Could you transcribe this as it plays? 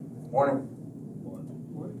Morning.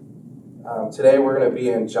 Today we're going to be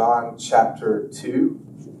in John chapter 2,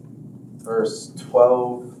 verse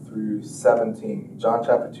 12 through 17. John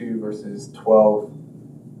chapter 2, verses 12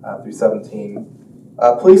 through 17.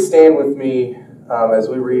 Please stand with me as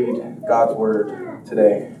we read God's Word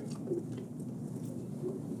today.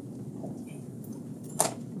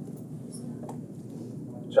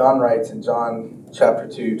 John writes in John chapter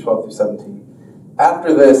 2, 12 through 17.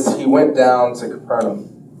 After this, he went down to Capernaum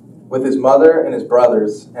with his mother and his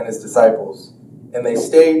brothers and his disciples, and they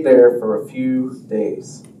stayed there for a few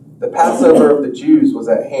days. The Passover of the Jews was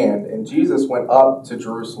at hand, and Jesus went up to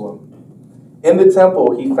Jerusalem. In the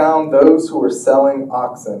temple, he found those who were selling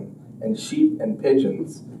oxen and sheep and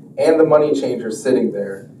pigeons, and the money changers sitting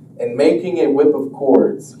there, and making a whip of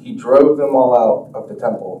cords, he drove them all out of the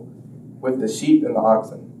temple with the sheep and the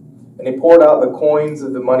oxen. And he poured out the coins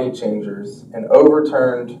of the money changers and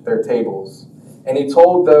overturned their tables. And he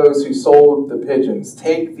told those who sold the pigeons,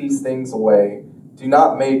 "Take these things away. Do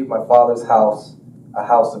not make my Father's house a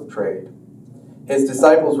house of trade." His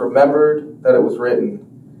disciples remembered that it was written,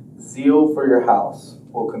 "Zeal for your house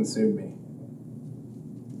will consume me."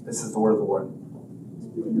 This is the word of the Lord.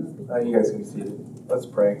 You guys can be seated. Let's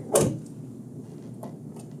pray.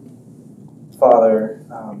 Father,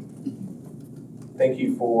 thank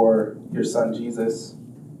you for your Son, Jesus,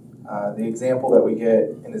 the example that we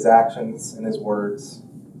get in his actions and his words.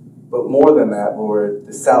 But more than that, Lord,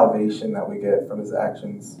 the salvation that we get from his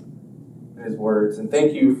actions and his words. And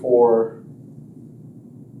thank you for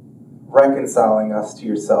reconciling us to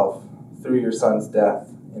yourself through your Son's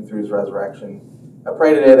death and through his resurrection. I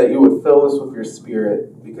pray today that you would fill us with your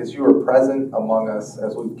Spirit because you are present among us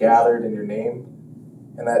as we've gathered in your name,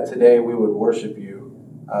 and that today we would worship you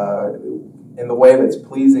in the way that's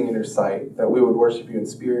pleasing in your sight, that we would worship you in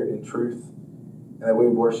spirit and truth, and that we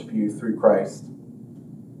would worship you through Christ.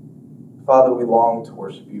 Father, we long to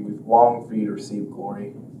worship you. We long for you to receive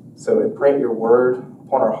glory. So imprint your word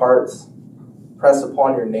upon our hearts, press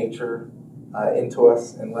upon your nature into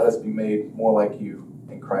us, and let us be made more like you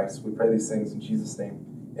in Christ. We pray these things in Jesus' name.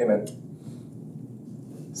 Amen.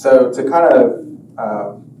 So to kind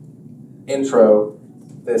of intro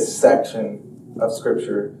this section of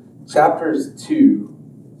Scripture, chapters 2,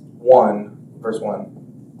 1, verse 1,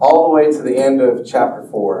 all the way to the end of chapter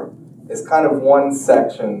 4 is kind of one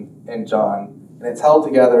section in John, and it's held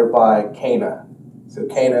together by Cana. So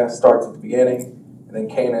Cana starts at the beginning, and then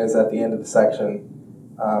Cana is at the end of the section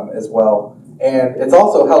as well. And it's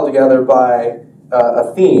also held together by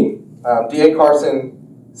a theme. D.A. Carson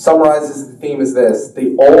summarizes the theme as this: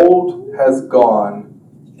 the old has gone,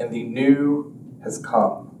 and the new has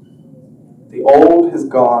come. The old has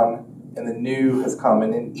gone, and the new has come.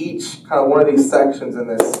 And in each kind of one of these sections in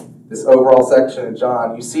this overall section of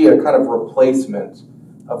John, you see a kind of replacement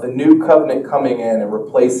of the new covenant coming in and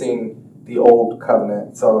replacing the old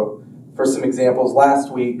covenant. So for some examples,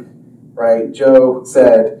 last week, right, Joe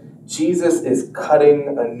said, Jesus is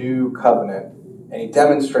cutting a new covenant. And he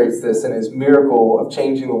demonstrates this in his miracle of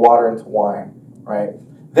changing the water into wine, right?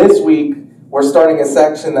 This week, we're starting a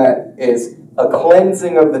section that is a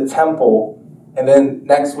cleansing of the temple. And then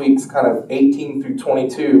next week's kind of 18 through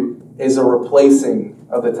 22 is a replacing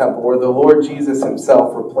of the temple, where the Lord Jesus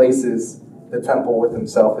himself replaces the temple with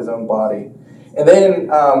himself, his own body. And then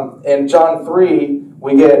in John 3,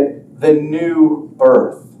 we get the new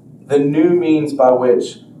birth, the new means by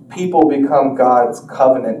which people become God's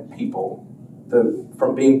covenant people,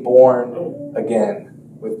 from being born again.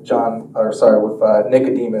 With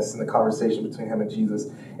Nicodemus and the conversation between him and Jesus.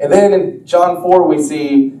 And then in John 4, we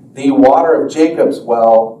see the water of Jacob's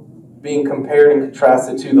well being compared and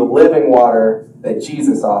contrasted to the living water that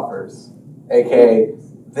Jesus offers. A.k.a.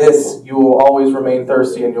 this, you will always remain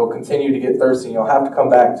thirsty, and you'll continue to get thirsty, and you'll have to come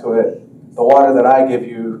back to it. The water that I give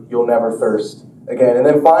you, you'll never thirst again. And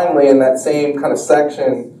then finally, in that same kind of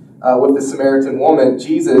section with the Samaritan woman,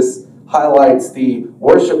 Jesus highlights the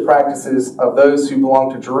worship practices of those who belong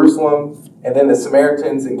to Jerusalem, and then the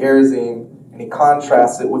Samaritans in Gerizim, and he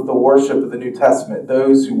contrasts it with the worship of the New Testament,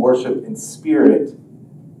 those who worship in spirit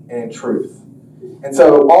and in truth. And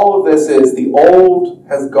so all of this is the old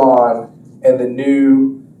has gone and the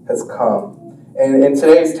new has come. And in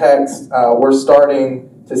today's text, we're starting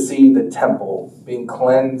to see the temple being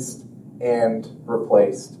cleansed and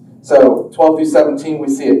replaced. So 12 through 17, we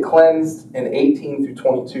see it cleansed, and 18 through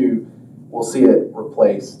 22, we'll see it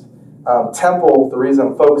replaced. Temple, the reason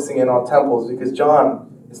I'm focusing in on temple is because John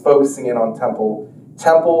is focusing in on temple.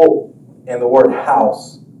 Temple and the word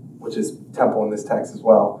house, which is temple in this text as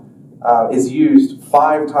well, is used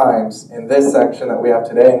 5 times in this section that we have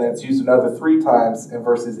today, and then it's used another 3 times in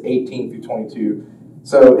verses 18 through 22.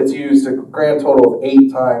 So it's used a grand total of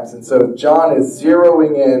 8 times. And so John is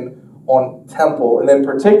zeroing in on temple, and then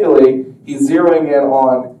particularly he's zeroing in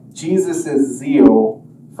on Jesus' zeal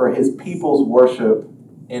for his people's worship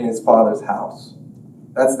in his Father's house.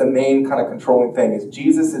 That's the main kind of controlling thing, is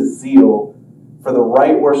Jesus' zeal for the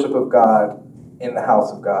right worship of God in the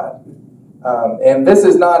house of God. And this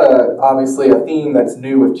is not obviously a theme that's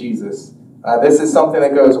new with Jesus. This is something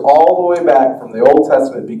that goes all the way back from the Old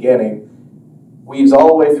Testament beginning, weaves all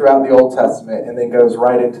the way throughout the Old Testament, and then goes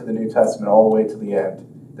right into the New Testament all the way to the end.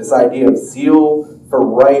 This idea of zeal for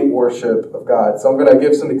right worship of God. So I'm going to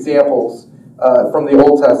give some examples from the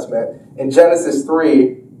Old Testament. In Genesis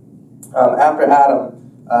 3, after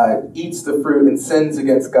Adam eats the fruit and sins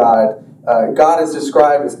against God, God is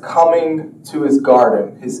described as coming to his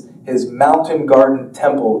garden, his mountain garden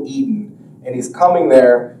temple, Eden. And he's coming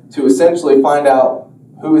there to essentially find out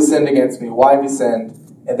who has sinned against me, why have you sinned,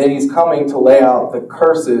 and then he's coming to lay out the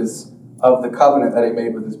curses of the covenant that he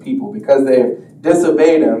made with his people. Because they've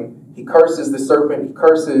disobeyed him, he curses the serpent, he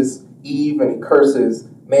curses Eve, and he curses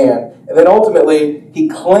man. And then ultimately, he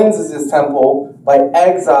cleanses his temple by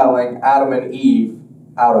exiling Adam and Eve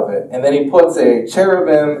out of it. And then he puts a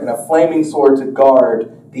cherubim and a flaming sword to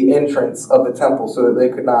guard the entrance of the temple so that they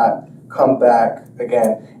could not come back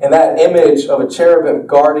again. And that image of a cherubim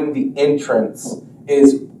guarding the entrance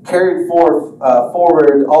is carried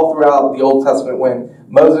forward all throughout the Old Testament when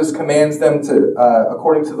Moses commands them to,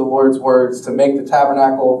 according to the Lord's words, to make the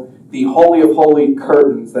tabernacle the holy of holy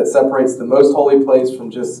curtains that separates the most holy place from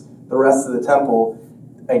just the rest of the temple.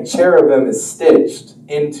 A cherubim is stitched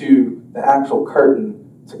into the actual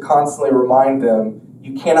curtain to constantly remind them,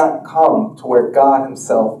 you cannot come to where God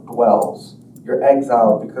himself dwells. You're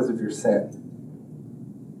exiled because of your sin.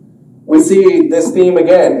 We see this theme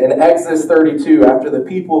again in Exodus 32, after the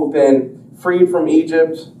people have been freed from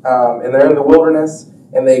Egypt, and they're in the wilderness,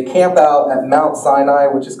 and they camp out at Mount Sinai,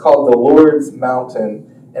 which is called the Lord's Mountain.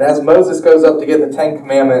 And as Moses goes up to get the 10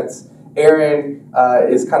 Commandments, Aaron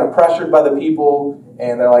is kind of pressured by the people,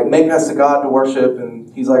 and they're like, make us a god to worship.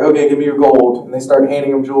 And he's like, okay, give me your gold. And they start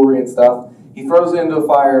handing him jewelry and stuff. He throws it into the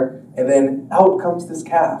fire, and then out comes this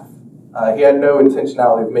calf. He had no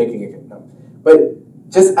intentionality of making it. But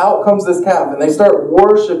just out comes this calf, and they start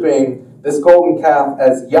worshiping this golden calf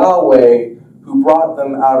as Yahweh, who brought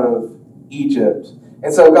them out of Egypt.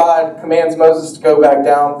 And so God commands Moses to go back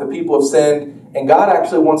down. The people have sinned, and God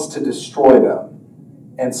actually wants to destroy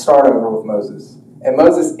them and start over with Moses. And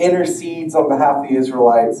Moses intercedes on behalf of the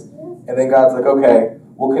Israelites, and then God's like, okay,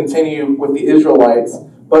 we'll continue with the Israelites.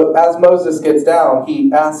 But as Moses gets down,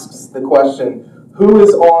 he asks the question, who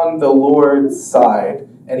is on the Lord's side?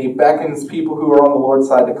 And he beckons people who are on the Lord's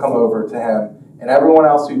side to come over to him. And everyone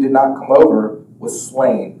else who did not come over was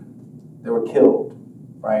slain. They were killed,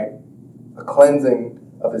 right? A cleansing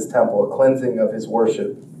of his temple, a cleansing of his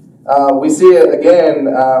worship. We see it again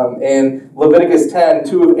in Leviticus 10.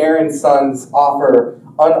 2 of Aaron's sons offer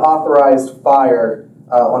unauthorized fire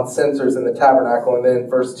on censers in the tabernacle. And then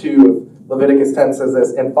verse 2 of Leviticus 10 says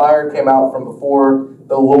this, and fire came out from before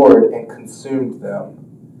the Lord and consumed them.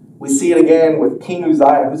 We see it again with King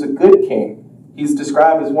Uzziah, who's a good king. He's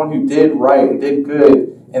described as one who did right and did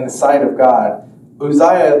good in the sight of God.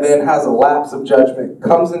 Uzziah then has a lapse of judgment,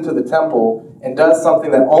 comes into the temple, and does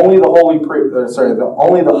something that only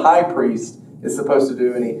the high priest is supposed to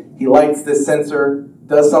do. And he lights this censer,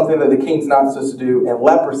 does something that the king's not supposed to do, and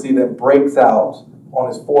leprosy then breaks out on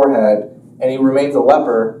his forehead, and he remains a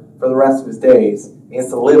leper for the rest of his days. He has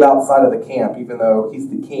to live outside of the camp, even though he's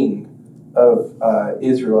the king of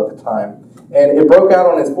Israel at the time. And it broke out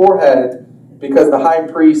on his forehead because the high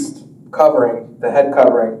priest covering, the head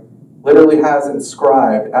covering, literally has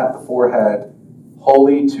inscribed at the forehead,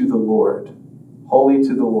 holy to the Lord. Holy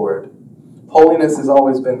to the Lord. Holiness has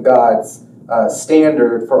always been God's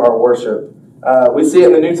standard for our worship. We see it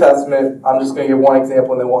in the New Testament. I'm just going to give one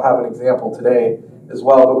example, and then we'll have an example today as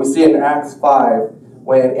well. But we see it in Acts 5,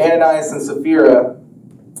 when Ananias and Sapphira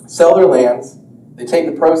sell their lands, they take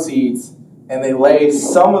the proceeds, and they lay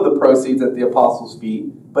some of the proceeds at the apostles' feet,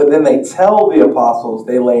 but then they tell the apostles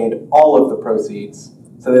they laid all of the proceeds.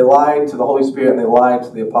 So they lied to the Holy Spirit and they lied to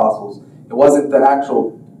the apostles. It wasn't the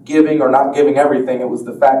actual giving or not giving everything, it was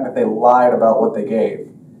the fact that they lied about what they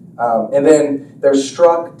gave. And then they're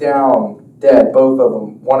struck down dead, both of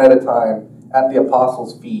them, one at a time, at the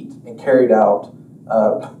apostles' feet and carried out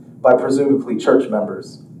by presumably church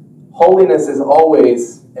members. Holiness is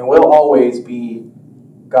always and will always be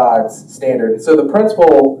God's standard. So the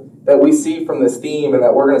principle that we see from this theme and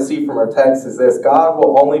that we're going to see from our text is this: God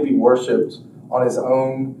will only be worshipped on his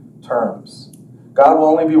own terms. God will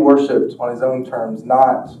only be worshipped on his own terms,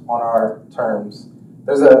 not on our terms.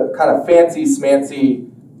 There's a kind of fancy smancy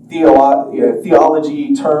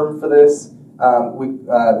theology term for this.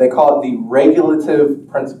 They call it the regulative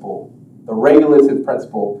principle. The regulative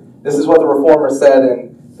principle. This is what the Reformers said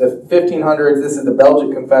in the 1500s. This is the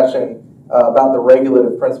Belgic Confession about the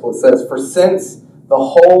regulative principle. It says, "For since the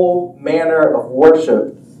whole manner of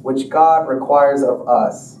worship which God requires of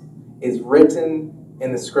us is written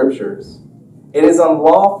in the Scriptures, it is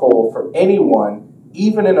unlawful for anyone,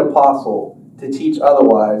 even an apostle, to teach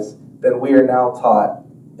otherwise than we are now taught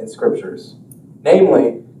in Scriptures."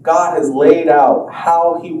 Namely, God has laid out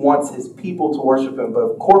how he wants his people to worship him,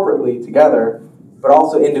 both corporately together, but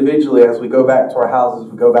also individually as we go back to our houses,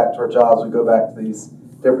 we go back to our jobs, we go back to these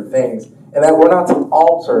different things. And that we're not to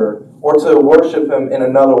alter or to worship him in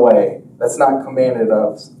another way. That's not commanded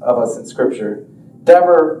of us in Scripture.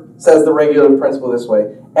 Dever says the regulative principle this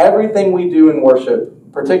way: everything we do in worship,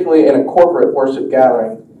 particularly in a corporate worship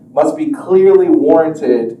gathering, must be clearly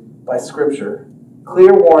warranted by Scripture.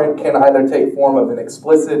 Clear warrant can either take form of an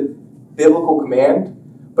explicit biblical command,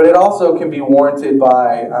 but it also can be warranted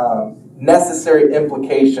by necessary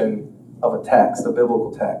implication of a text, a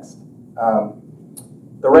biblical text.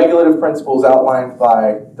 The regulative principle is outlined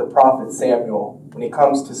by the prophet Samuel when he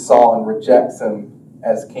comes to Saul and rejects him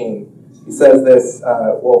as king. He says this,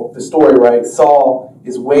 the story, right? Saul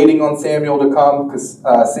is waiting on Samuel to come because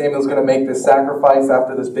Samuel's going to make this sacrifice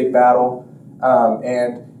after this big battle.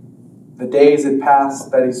 And the days had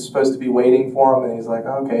passed that he's supposed to be waiting for him, and he's like,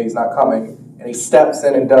 okay, he's not coming. And he steps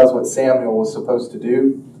in and does what Samuel was supposed to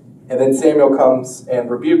do. And then Samuel comes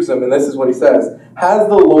and rebukes him, and this is what he says: "Has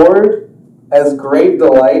the Lord as great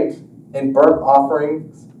delight in burnt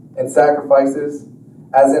offerings and sacrifices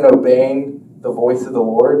as in obeying the voice of the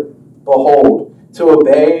Lord? Behold, to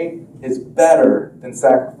obey is better than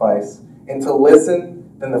sacrifice, and to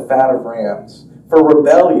listen than the fat of rams. For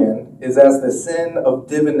rebellion is as the sin of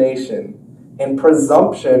divination, and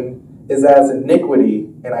presumption is as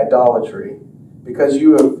iniquity and idolatry. Because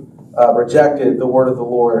you have rejected the word of the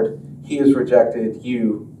Lord, he has rejected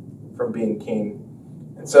you from being king."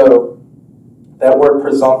 And so that word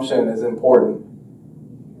presumption is important.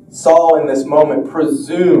 Saul in this moment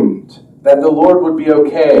presumed that the Lord would be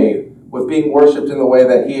okay with being worshipped in the way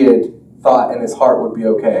that he had thought in his heart would be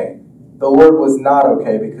okay. The Lord was not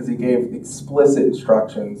okay because he gave explicit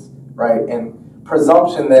instructions, right? And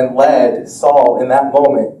presumption then led Saul in that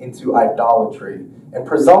moment into idolatry. And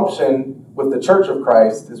presumption with the Church of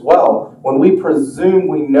Christ as well. When we presume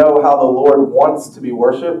we know how the Lord wants to be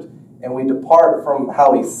worshipped, and we depart from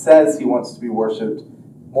how he says he wants to be worshipped,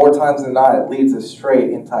 more times than not, it leads us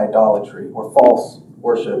straight into idolatry or false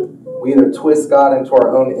worship. We either twist God into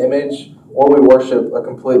our own image, or we worship a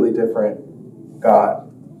completely different God.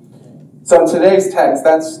 So in today's text,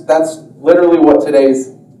 that's literally what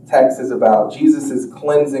today's text is about. Jesus'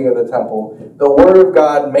 cleansing of the temple. The Word of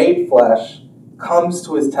God made flesh comes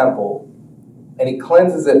to his temple, and he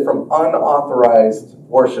cleanses it from unauthorized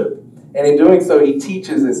worship. And in doing so, he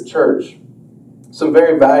teaches his church some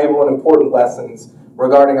very valuable and important lessons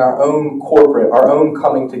regarding our own our own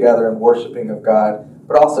coming together and worshiping of God,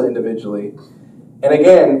 but also individually. And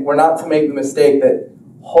again, we're not to make the mistake that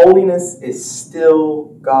holiness is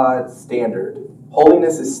still God's standard.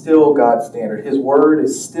 Holiness is still God's standard. His word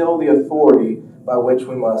is still the authority by which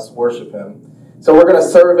we must worship him. So we're going to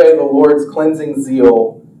survey the Lord's cleansing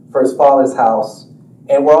zeal for his Father's house.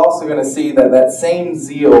 And we're also going to see that that same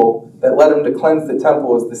zeal that led him to cleanse the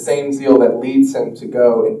temple is the same zeal that leads him to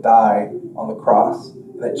go and die on the cross.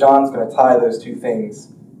 And that John's going to tie those two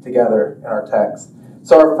things together in our text.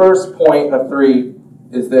 So our first point of 3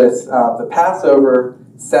 is this. The Passover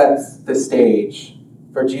sets the stage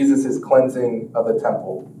for Jesus' cleansing of the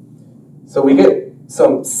temple. So we get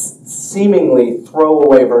some seemingly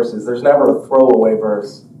throwaway verses. There's never a throwaway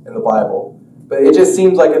verse in the Bible. But it just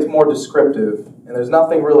seems like it's more descriptive. And there's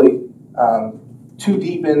nothing really too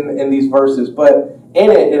deep in these verses. But in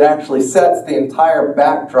it, it actually sets the entire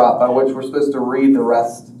backdrop by which we're supposed to read the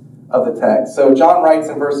rest of the text. So John writes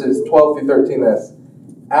in verses 12 through 13 this: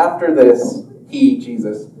 "After this, he,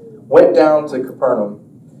 Jesus, went down to Capernaum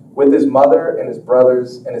with his mother and his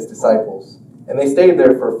brothers and his disciples. And they stayed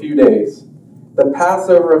there for a few days. The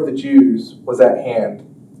Passover of the Jews was at hand,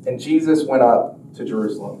 and Jesus went up to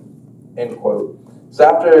Jerusalem." End quote. So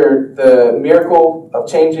after the miracle of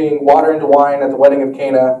changing water into wine at the wedding of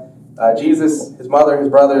Cana, Jesus, his mother, his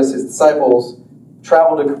brothers, his disciples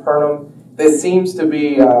traveled to Capernaum. This seems to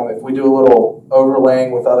be, if we do a little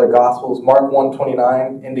overlaying with other Gospels, Mark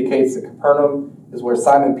 1:29 indicates that Capernaum is where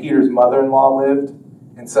Simon Peter's mother-in-law lived.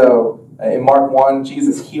 And so in Mark 1,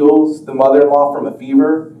 Jesus heals the mother-in-law from a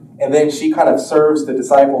fever. and then she kind of serves the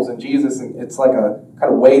disciples and Jesus, and it's like a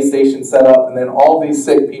kind of way station set up, and then all these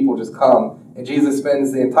sick people just come, and Jesus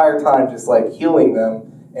spends the entire time just like healing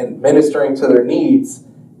them and ministering to their needs.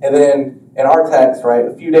 And then in our text, right,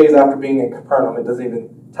 a few days after being in Capernaum, it doesn't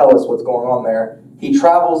even tell us what's going on there, he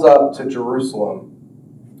travels up to Jerusalem.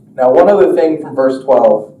 Now, one other thing from verse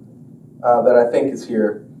 12 that I think is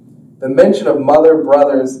here, the mention of mother,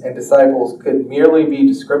 brothers, and disciples could merely be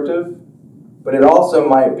descriptive, but it also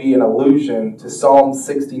might be an allusion to Psalm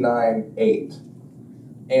 69:8.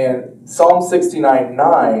 And Psalm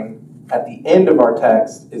 69:9 at the end of our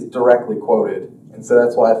text is directly quoted. And so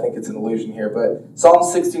that's why I think it's an allusion here. But Psalm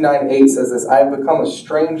 69:8 says this, I have become a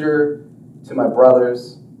stranger to my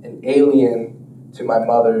brothers, an alien to my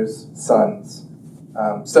mother's sons.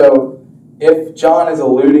 So if John is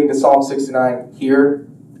alluding to Psalm 69 here,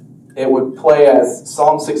 it would play as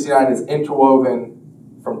Psalm 69 is interwoven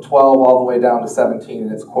from 12 all the way down to 17,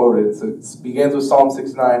 and it's quoted. So it begins with Psalm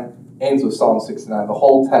 69, ends with Psalm 69. The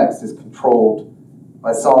whole text is controlled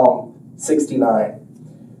by Psalm 69.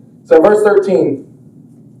 So verse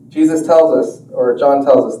 13, Jesus tells us, or John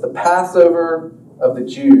tells us, the Passover of the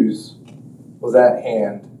Jews was at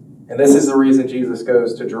hand. And this is the reason Jesus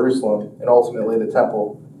goes to Jerusalem and ultimately the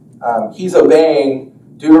temple. He's obeying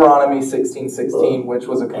Deuteronomy 16:16, which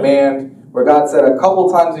was a command where God said a couple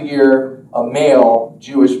times a year, a male,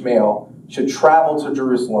 Jewish male, should travel to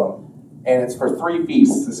Jerusalem. And it's for 3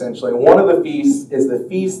 feasts, essentially. And one of the feasts is the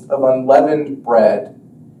Feast of Unleavened Bread.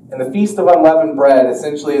 And the Feast of Unleavened Bread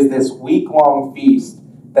essentially is this week-long feast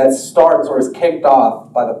that starts or is kicked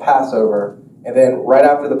off by the Passover. And then right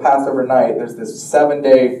after the Passover night, there's this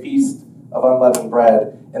 7-day Feast of Unleavened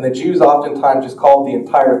Bread. And the Jews oftentimes just called the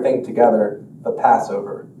entire thing together the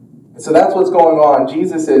Passover. And so that's what's going on.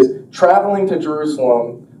 Jesus is traveling to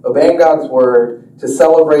Jerusalem, obeying God's word, to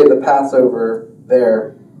celebrate the Passover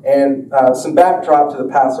there. And some backdrop to the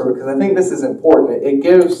Passover, because I think this is important.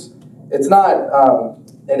 It's not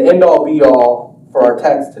an end-all, be-all for our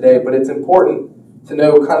text today, but it's important to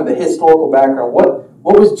know kind of the historical background.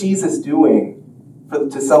 What was Jesus doing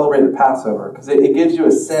to celebrate the Passover? Because it gives you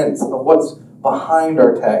a sense of what's behind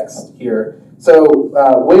our text here. So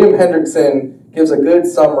William Hendrickson gives a good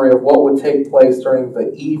summary of what would take place during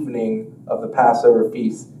the evening of the Passover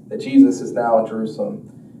feast that Jesus is now in Jerusalem.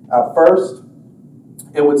 First,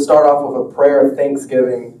 it would start off with a prayer of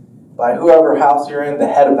thanksgiving by whoever house you're in, the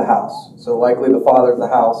head of the house. So likely the father of the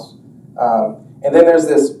house. And then there's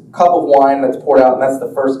this cup of wine that's poured out, and that's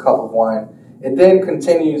the first cup of wine. It then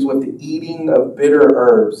continues with the eating of bitter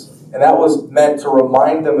herbs. And that was meant to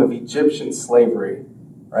remind them of Egyptian slavery,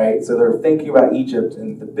 right? So they're thinking about Egypt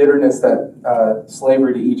and the bitterness that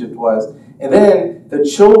slavery to Egypt was. And then the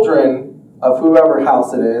children of whoever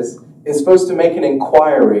house it is supposed to make an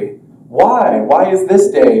inquiry. Why? Why is this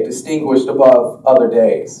day distinguished above other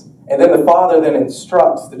days? And then the father then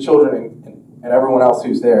instructs the children and everyone else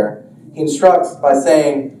who's there. He instructs by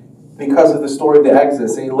saying, because of the story of the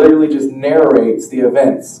Exodus, and he literally just narrates the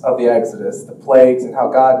events of the Exodus, the plagues, and how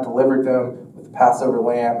God delivered them with the Passover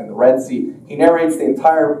lamb and the Red Sea. He narrates the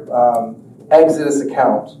entire Exodus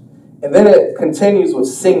account. And then it continues with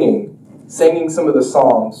singing some of the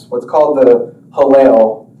Psalms, what's called the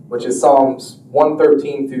Hallel, which is Psalms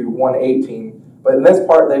 113 through 118. But in this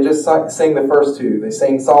part, they just sing the first 2. They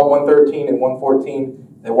sing Psalm 113 and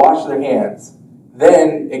 114. They wash their hands.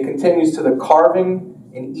 Then it continues to the carving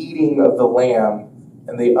and eating of the lamb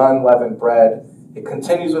and the unleavened bread. It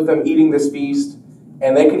continues with them eating this feast,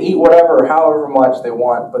 and they can eat whatever, however much they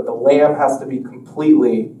want, but the lamb has to be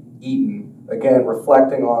completely eaten. Again,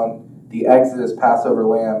 reflecting on the Exodus Passover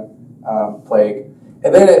lamb plague.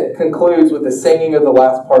 And then it concludes with the singing of the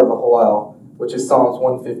last part of the Hallel, which is Psalms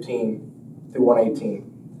 115 through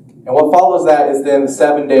 118. And what follows that is then the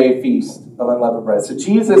 7-day feast of unleavened bread. So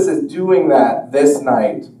Jesus is doing that this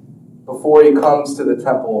night before he comes to the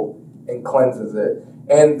temple and cleanses it.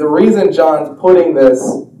 And the reason John's putting this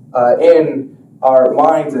in our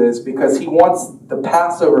minds is because he wants the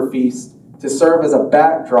Passover feast to serve as a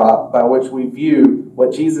backdrop by which we view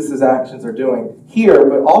what Jesus' actions are doing here,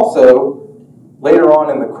 but also later on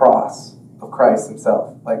in the cross of Christ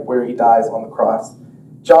himself, like where he dies on the cross.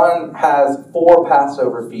 John has 4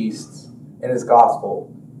 Passover feasts in his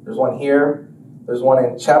gospel. There's one here. There's one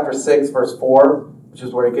in chapter 6, verse 4, which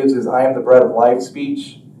is where he gives his I am the bread of life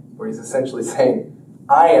speech, where he's essentially saying,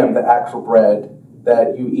 I am the actual bread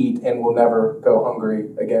that you eat and will never go hungry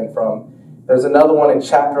again from. There's another one in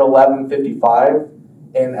chapter 11:55,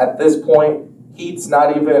 and at this point, he's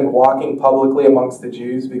not even walking publicly amongst the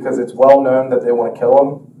Jews because it's well known that they want to kill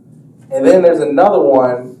him. And then there's another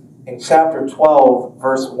one in chapter 12,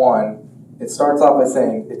 verse 1. It starts off by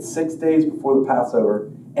saying it's 6 days before the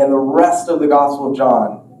Passover, and the rest of the Gospel of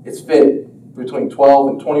John, it's fit between 12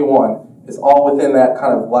 and 21, is all within that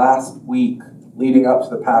kind of last week leading up to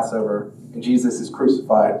the Passover, and Jesus is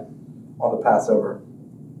crucified on the Passover.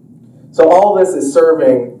 So all this is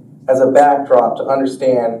serving as a backdrop to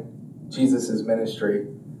understand Jesus' ministry.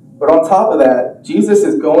 But on top of that, Jesus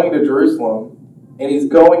is going to Jerusalem, and he's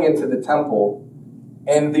going into the temple.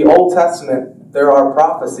 In the Old Testament, there are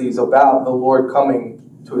prophecies about the Lord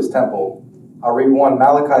coming to his temple. I'll read one,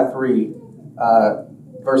 Malachi 3,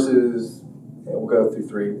 verses, we'll go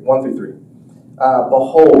through 1 through 3.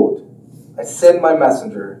 Behold, I send my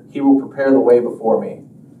messenger. He will prepare the way before me.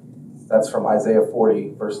 That's from Isaiah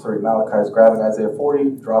 40, verse 3. Malachi is grabbing Isaiah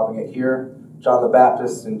 40, dropping it here. John the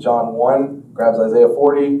Baptist in John 1 grabs Isaiah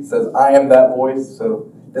 40, says, I am that voice.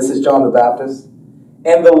 So this is John the Baptist.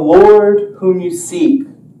 And the Lord whom you seek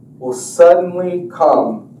will suddenly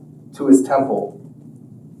come to his temple.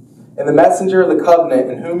 And the messenger of the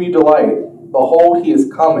covenant in whom you delight, behold, he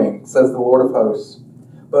is coming, says the Lord of hosts.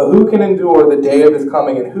 But who can endure the day of his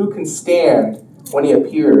coming, and who can stand when he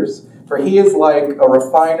appears? For he is like a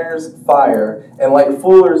refiner's fire, and like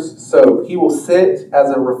fuller's soap. He will sit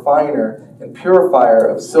as a refiner and purifier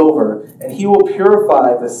of silver, and he will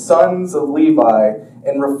purify the sons of Levi,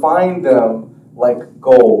 and refine them like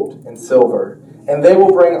gold and silver. And they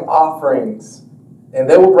will bring offerings,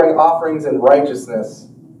 in righteousness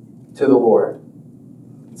to the Lord.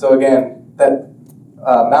 So again, that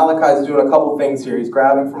Malachi is doing a couple things here. He's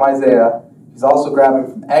grabbing from Isaiah. He's also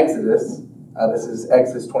grabbing from Exodus. This is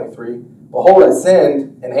Exodus 23. Behold, I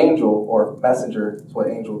send an angel, or messenger, is what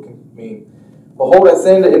angel can mean. Behold, I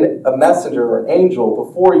send a messenger or an angel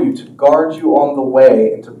before you to guard you on the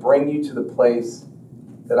way and to bring you to the place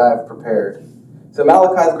that I have prepared. So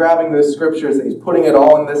Malachi is grabbing those scriptures and he's putting it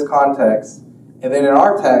all in this context. And then in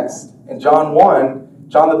our text, in John 1,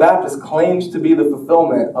 John the Baptist claims to be the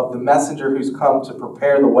fulfillment of the messenger who's come to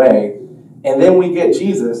prepare the way. And then we get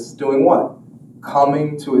Jesus doing what?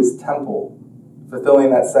 Coming to his temple, fulfilling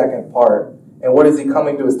that second part. And what is he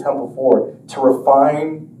coming to his temple for? To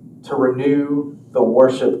refine, to renew the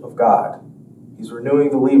worship of God. He's renewing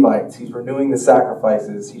the Levites. He's renewing the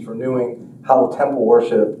sacrifices. He's renewing how temple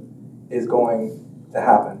worship is going to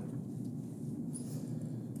happen.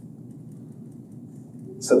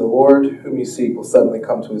 So the Lord whom you seek will suddenly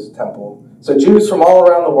come to his temple. So Jews from all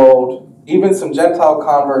around the world, even some Gentile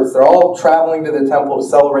converts, they're all traveling to the temple to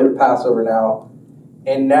celebrate the Passover now.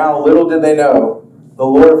 And now, little did they know, the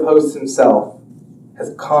Lord of hosts himself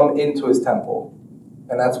has come into his temple.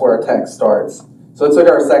 And that's where our text starts. So let's look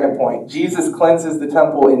at our second point. Jesus cleanses the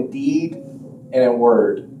temple in deed and in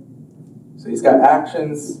word. So he's got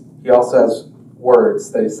actions. He also has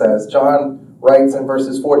words that he says. John writes in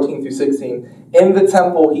verses 14 through 16, in the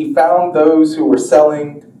temple he found those who were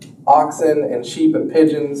selling oxen and sheep and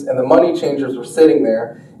pigeons, and the money changers were sitting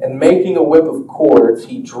there, and making a whip of cords,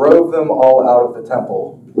 he drove them all out of the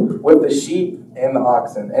temple, with the sheep and the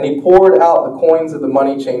oxen. And he poured out the coins of the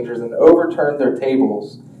money changers and overturned their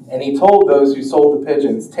tables. And he told those who sold the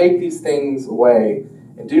pigeons, take these things away,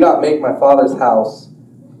 and do not make my Father's house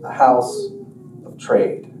a house of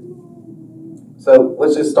trade. So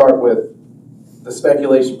let's just start with the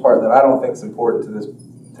speculation part that I don't think is important to this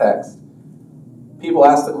text. People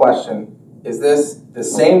ask the question, is this the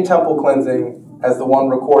same temple cleansing as the one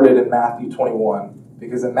recorded in Matthew 21?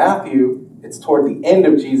 Because in Matthew, it's toward the end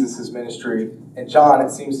of Jesus' ministry, and John, it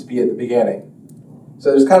seems to be at the beginning. So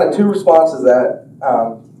there's kind of two responses to that.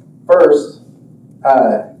 First,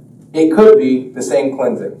 it could be the same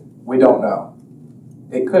cleansing. We don't know.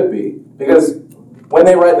 It could be. Because when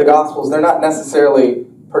they write the Gospels, they're not necessarily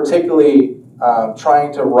particularly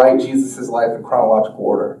trying to write Jesus' life in chronological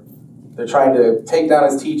order. They're trying to take down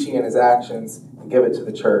his teaching and his actions and give it to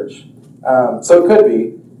the church. So it could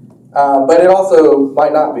be, but it also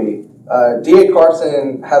might not be. D.A.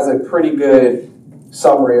 Carson has a pretty good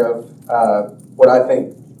summary of what I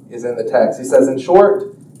think is in the text. He says, in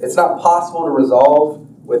short, it's not possible to resolve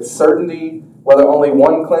with certainty whether only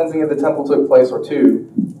one cleansing of the temple took place or two,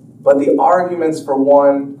 but the arguments for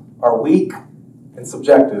one are weak and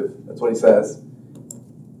subjective. That's what he says.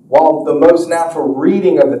 While the most natural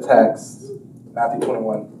reading of the text, Matthew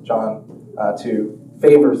 21, John 2,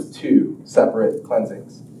 favors two separate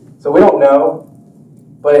cleansings. So we don't know,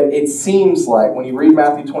 but it seems like when you read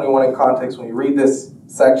Matthew 21 in context, when you read this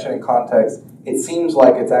section in context, it seems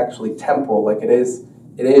like it's actually temporal, like it is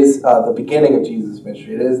the beginning of Jesus'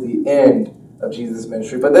 ministry. It is the end of Jesus'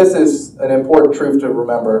 ministry. But this is an important truth to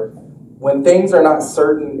remember. When things are not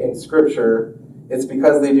certain in Scripture, it's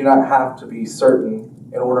because they do not have to be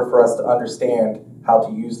certain in order for us to understand how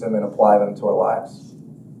to use them and apply them to our lives.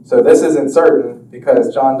 So this isn't certain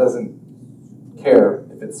because John doesn't care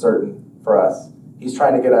if it's certain for us. He's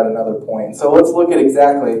trying to get at another point. So let's look at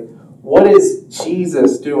exactly what is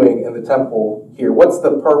Jesus doing in the temple here. What's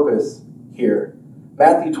the purpose here?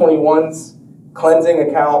 Matthew 21's cleansing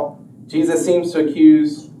account. Jesus seems to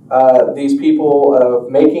accuse these people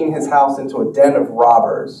of making his house into a den of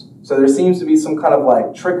robbers. So there seems to be some kind of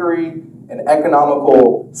like trickery and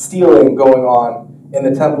economical stealing going on in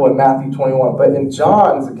the temple in Matthew 21. But in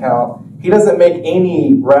John's account, he doesn't make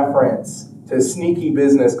any reference to sneaky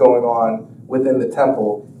business going on within the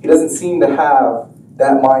temple. He doesn't seem to have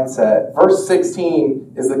that mindset. Verse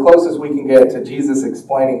 16 is the closest we can get to Jesus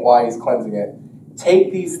explaining why he's cleansing it.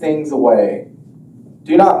 Take these things away.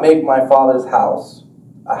 Do not make my Father's house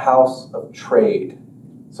a house of trade.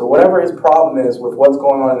 So whatever his problem is with what's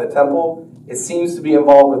going on in the temple, it seems to be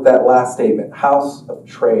involved with that last statement, house of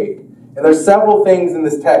trade. And there's several things in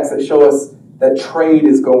this text that show us that trade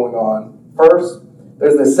is going on. First,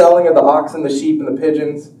 there's the selling of the oxen, the sheep, and the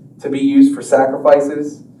pigeons to be used for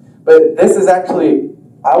sacrifices. But this is actually,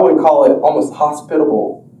 I would call it almost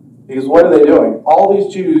hospitable. Because what are they doing? All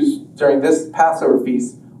these Jews during this Passover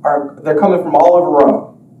feast, they're coming from all over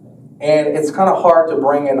Rome. And it's kind of hard to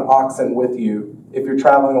bring an oxen with you if you're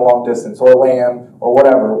traveling a long distance, or a lamb, or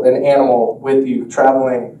whatever, an animal with you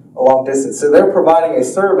traveling a long distance. So they're providing a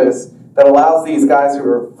service that allows these guys who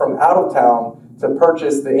are from out of town to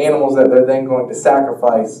purchase the animals that they're then going to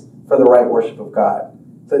sacrifice for the right worship of God.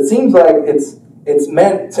 So it seems like it's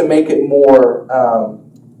meant to make it more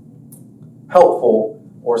helpful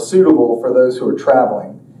or suitable for those who are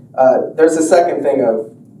traveling. There's a second thing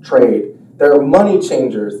of trade. There are money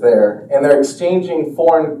changers there, and they're exchanging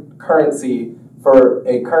foreign currency for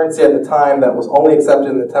a currency at the time that was only accepted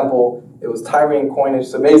in the temple. It was Tyrian coinage.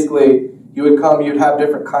 So basically, you'd have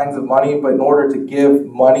different kinds of money, but in order to give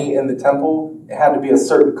money in the temple, it had to be a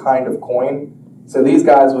certain kind of coin. So these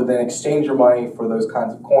guys would then exchange your money for those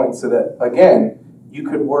kinds of coins so that, again, you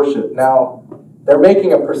could worship. Now, they're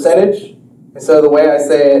making a percentage, and so the way I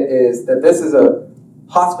say it is that this is a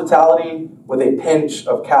hospitality with a pinch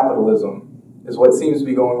of capitalism, is what seems to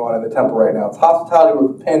be going on in the temple right now. It's hospitality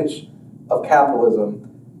with a pinch of capitalism.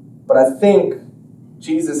 But I think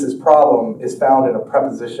Jesus' problem is found in a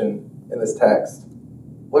preposition in this text.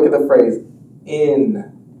 Look at the phrase,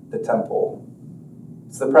 in the temple.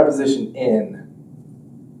 It's the preposition in.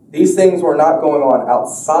 These things were not going on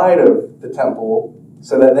outside of the temple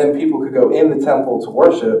so that then people could go in the temple to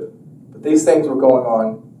worship, but these things were going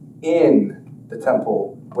on in the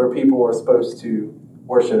temple where people were supposed to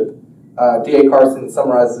worship. D.A. Carson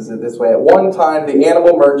summarizes it this way. At one time, the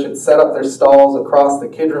animal merchants set up their stalls across the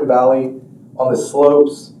Kidron Valley on the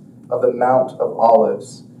slopes of the Mount of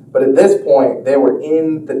Olives. But at this point, they were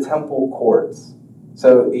in the temple courts.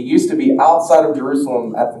 So it used to be outside of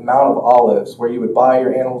Jerusalem at the Mount of Olives, where you would buy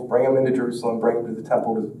your animals, bring them into Jerusalem, bring them to the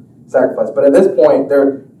temple to sacrifice. But at this point,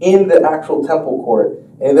 they're in the actual temple court.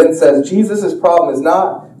 And it then says Jesus' problem is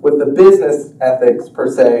not with the business ethics per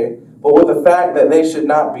se, but with the fact that they should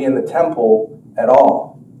not be in the temple at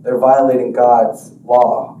all. They're violating God's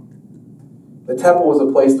law. The temple was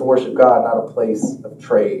a place to worship God, not a place of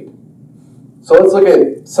trade. So let's look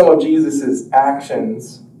at some of Jesus'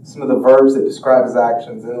 actions, some of the verbs that describe his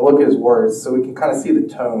actions, and look at his words so we can kind of see the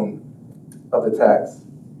tone of the text.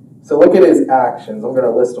 So look at his actions. I'm going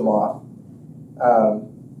to list them off.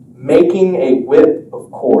 Making a whip of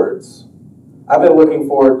cords. I've been looking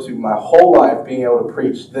forward to my whole life being able to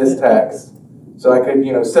preach this text. So I could,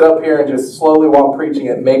 sit up here and just slowly while I'm preaching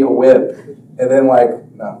it, make a whip. And then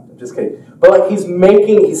no, I'm just kidding. But he's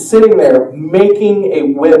sitting there making a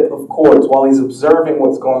whip of cords while he's observing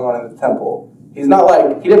what's going on in the temple. He's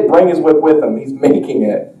not he didn't bring his whip with him. He's making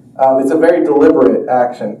it. It's a very deliberate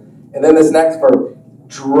action. And then this next verb,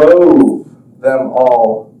 drove them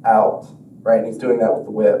all out. Right? And he's doing that with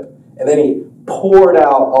the whip. And then he poured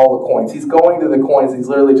out all the coins. He's going to the coins. He's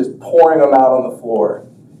literally just pouring them out on the floor.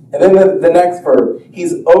 And then the next verb,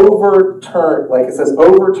 he's overturned, like it says,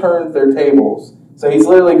 overturned their tables. So he's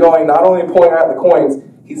literally going, not only pouring out the coins,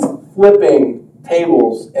 he's flipping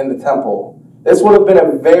tables in the temple. This would have been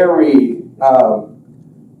a very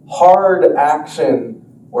hard action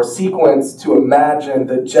or sequence to imagine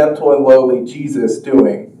the gentle and lowly Jesus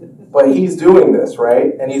doing. But he's doing this,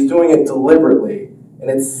 right? And he's doing it deliberately. And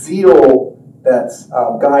it's zeal that's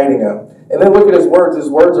guiding him. And then look at his words. His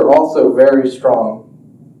words are also very strong.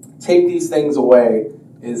 Take these things away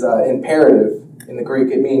is imperative in the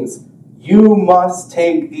Greek. It means you must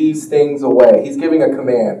take these things away. He's giving a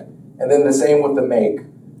command. And then the same with the make.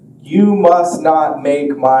 You must not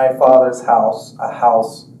make my Father's house a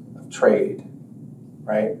house of trade.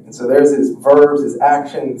 right? And so there's his verbs, his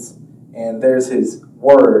actions, and there's his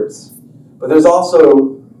words. But there's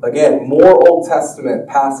also, again, more Old Testament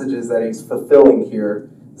passages that he's fulfilling here.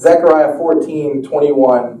 Zechariah 14:21,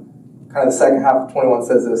 kind of the second half of 21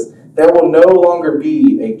 says this: there will no longer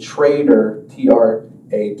be a traitor,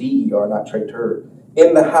 Trader, not traitor,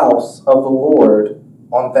 in the house of the Lord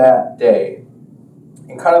on that day.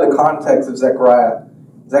 In kind of the context of Zechariah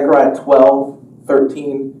 12,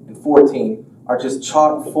 13, and 14 are just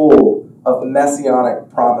chock full of messianic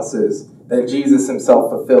promises that Jesus himself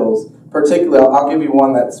fulfills. Particularly, I'll give you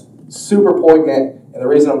one that's super poignant, and the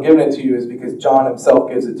reason I'm giving it to you is because John himself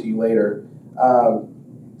gives it to you later.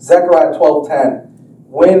 Zechariah 12:10,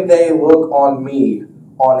 when they look on me,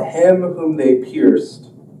 on him whom they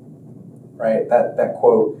pierced, right? That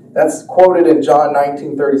quote. That's quoted in John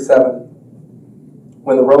 19:37,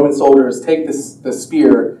 when the Roman soldiers take the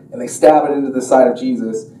spear and they stab it into the side of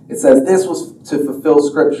Jesus. It says this was to fulfill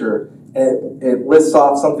Scripture, and it lists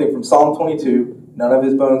off something from Psalm 22, none of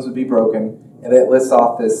his bones would be broken, and then it lists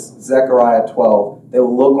off this Zechariah 12, they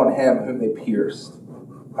will look on him whom they pierced.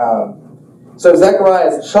 So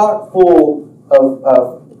Zechariah is chock full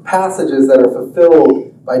of passages that are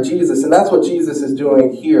fulfilled by Jesus, and that's what Jesus is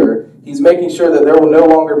doing here. He's making sure that there will no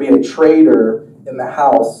longer be a traitor in the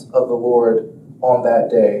house of the Lord on that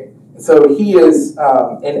day. And so he is,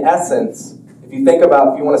 in essence, if you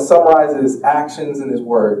want to summarize his actions and his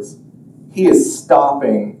words, he is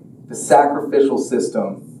stopping the sacrificial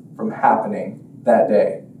system from happening that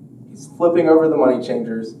day. He's flipping over the money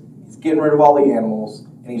changers, he's getting rid of all the animals,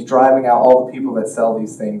 and he's driving out all the people that sell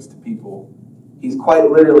these things to people. He's quite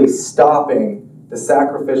literally stopping the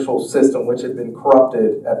sacrificial system, which had been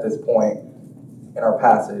corrupted at this point in our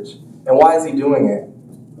passage. And why is he doing it?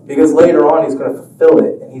 Because later on he's going to fulfill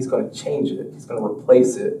it, and he's going to change it. He's going to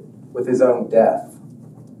replace it with his own death.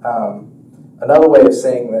 Another way of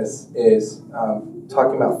saying this is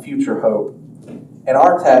talking about future hope. In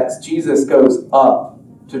our text, Jesus goes up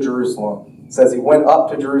to Jerusalem. It says he went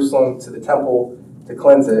up to Jerusalem to the temple to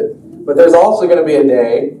cleanse it. But there's also going to be a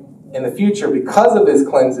day in the future, because of his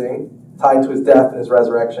cleansing, tied to his death and his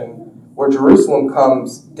resurrection, where Jerusalem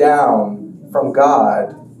comes down from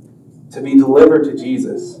God to be delivered to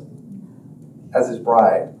Jesus as his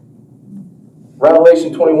bride.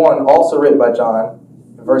 Revelation 21, also written by John,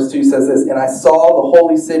 in verse 2 says this, and I saw the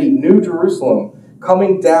holy city, New Jerusalem,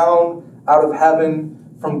 coming down out of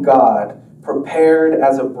heaven from God, prepared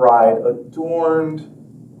as a bride, adorned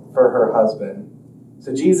for her husband.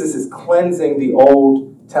 So Jesus is cleansing the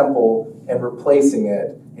old temple and replacing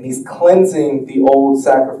it. And he's cleansing the old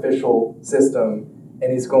sacrificial system,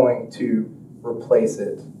 and he's going to replace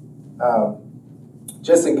it.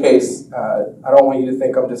 Just in case, I don't want you to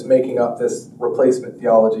think I'm just making up this replacement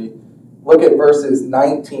theology. Look at verses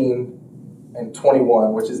 19 and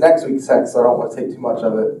 21, which is next week's text, so I don't want to take too much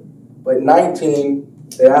of it. But 19,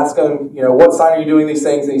 they ask him, what sign are you doing these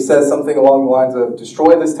things? And he says something along the lines of,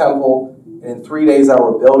 destroy this temple, and in 3 days I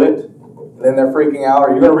will rebuild it. And then they're freaking out,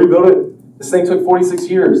 are you going to rebuild it? This thing took 46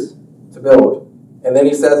 years to build. And then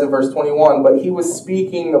he says in verse 21, but he was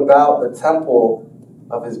speaking about the temple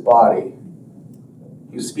of his body.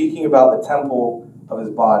 He was speaking about the temple of his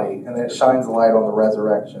body, and then it shines a light on the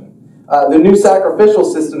resurrection. The new sacrificial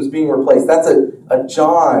system is being replaced. That's a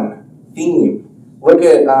John theme. Look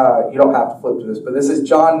at, you don't have to flip to this, but this is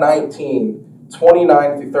John 19,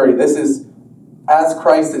 29 through 30. This is as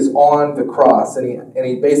Christ is on the cross, and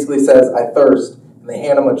he basically says, I thirst, and they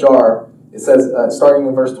hand him a jar. It says, starting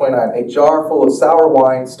in verse 29, a jar full of sour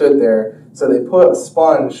wine stood there, so they put a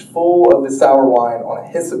sponge full of the sour wine on a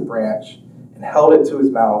hyssop branch and held it to his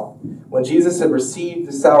mouth. When Jesus had received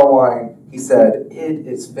the sour wine, he said, it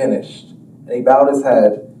is finished. And he bowed his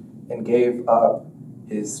head and gave up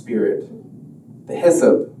his spirit. The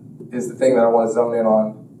hyssop is the thing that I want to zone in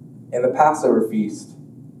on. In the Passover feast,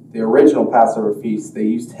 the original Passover feast, they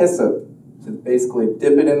used hyssop to basically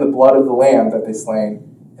dip it in the blood of the lamb that they slain,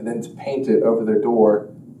 and then to paint it over their door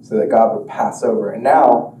so that God would pass over. And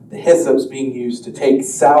now the hyssop's being used to take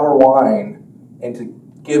sour wine and to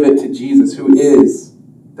give it to Jesus, who is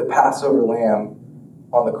the Passover lamb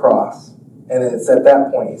on the cross. And it's at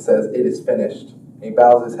that point he says, it is finished. And he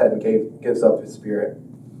bows his head and gives up his spirit.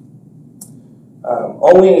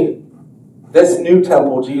 Only this new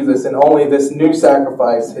temple, Jesus, and only this new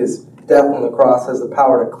sacrifice, his death on the cross, has the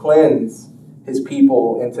power to cleanse his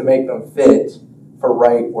people and to make them fit for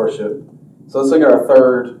right worship. So let's look at our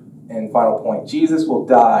third and final point. Jesus will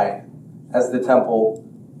die as the temple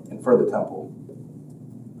and for the temple.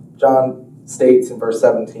 John states in verse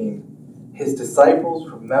 17, his disciples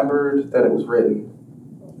remembered that it was written,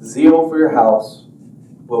 zeal for your house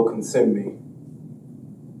will consume me.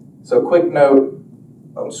 So a quick note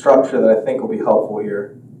of structure that I think will be helpful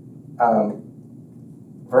here.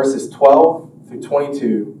 Verses 12 through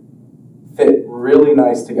 22 fit really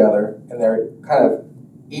nice together, and they're kind of,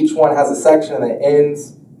 each one has a section that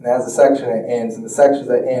ends, and it has a section that ends, and the sections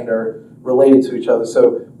that end are related to each other.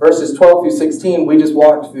 So verses 12 through 16, we just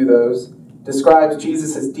walked through those, describes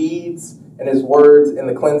Jesus' deeds and his words in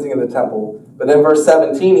the cleansing of the temple. But then verse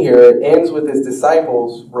 17 here, it ends with his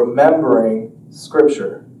disciples remembering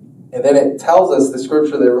Scripture. And then it tells us the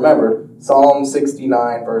Scripture they remembered, Psalm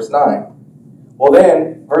 69, verse 9. Well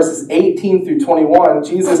then, verses 18 through 21,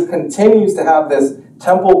 Jesus continues to have this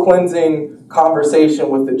temple cleansing conversation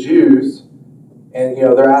with the Jews. And,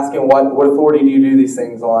 they're asking, what authority do you do these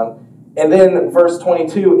things on? And then verse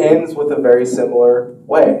 22 ends with a very similar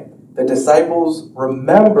way. The disciples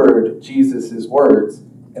remembered Jesus' words.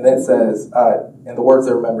 And then it says, and the words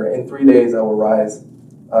they remember, in 3 days I will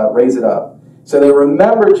raise it up. So they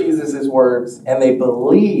remember Jesus' words, and they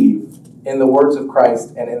believe in the words of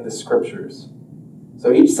Christ and in the Scriptures.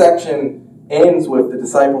 So each section ends with the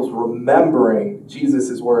disciples remembering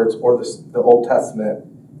Jesus' words or the Old Testament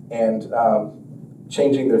and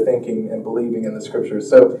changing their thinking and believing in the Scriptures.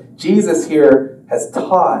 So Jesus here has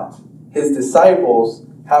taught his disciples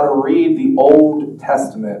how to read the Old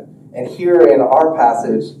Testament, and here in our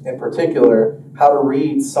passage in particular, how to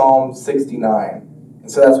read Psalm 69.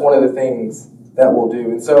 And so that's one of the things that we'll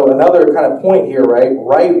do. And so another kind of point here, right?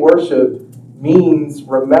 Right worship means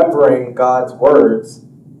remembering God's words,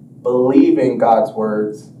 believing God's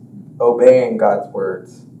words, obeying God's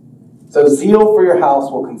words. So zeal for your house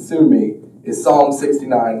will consume me is Psalm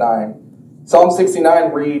 69:9. Psalm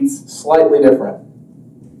 69 reads slightly different.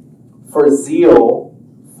 For zeal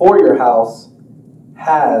for your house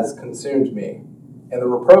has consumed me, and the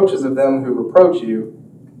reproaches of them who reproach you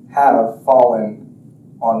have fallen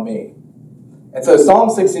on me. And so Psalm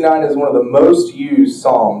 69 is one of the most used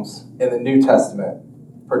psalms in the New Testament,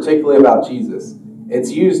 particularly about Jesus. It's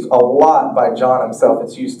used a lot by John himself.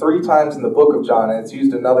 It's used 3 times in the book of John, and it's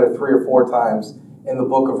used another 3 or 4 times in the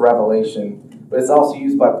book of Revelation. But it's also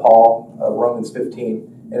used by Paul, Romans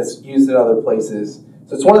 15, and it's used in other places.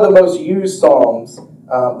 So it's one of the most used psalms,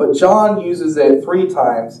 but John uses it 3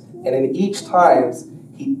 times, and in each times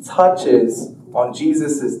he touches on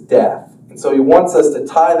Jesus' death. And so he wants us to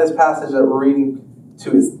tie this passage that we're reading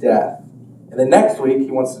to his death. And then next week, he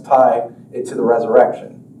wants to tie it to the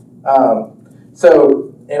resurrection.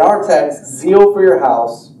 So in our text, zeal for your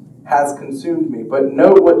house has consumed me. But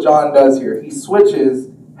note what John does here. He switches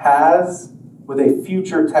has with a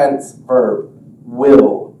future tense verb,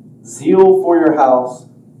 will. Zeal for your house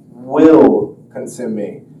will consume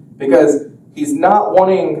me. Because he's not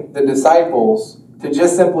wanting the disciples to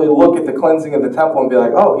just simply look at the cleansing of the temple and be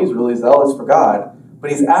like, oh, he's really zealous for God.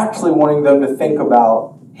 But he's actually wanting them to think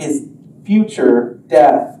about his future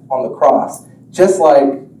death on the cross. Just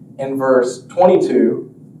like in verse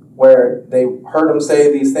 22, where they heard him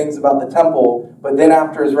say these things about the temple, but then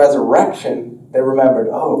after his resurrection, they remembered,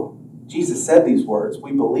 oh, Jesus said these words.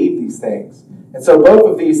 We believe these things. And so both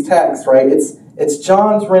of these texts, right, it's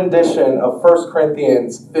John's rendition of 1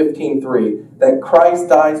 Corinthians 15:3, that Christ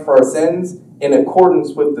dies for our sins in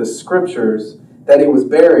accordance with the Scriptures, that he was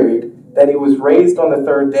buried, that he was raised on the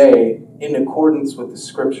 3rd day in accordance with the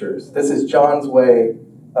Scriptures. This is John's way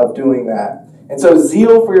of doing that. And so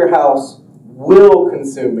zeal for your house will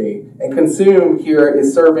consume me. And consume here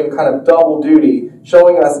is serving kind of double duty,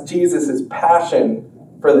 showing us Jesus' passion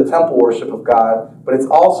for the temple worship of God, but it's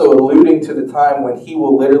also alluding to the time when he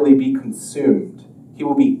will literally be consumed. He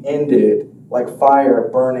will be ended like fire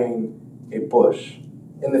burning a bush.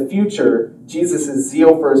 In the future, Jesus'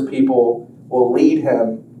 zeal for his people will lead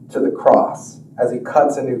him to the cross as he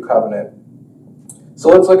cuts a new covenant. So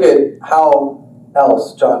let's look at how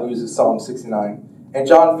else John uses Psalm 69. In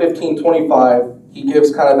John 15:25, he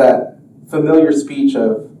gives kind of that familiar speech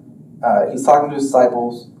of, he's talking to his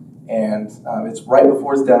disciples, and it's right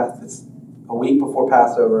before his death. It's a week before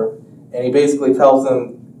Passover. And he basically tells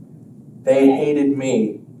them, they hated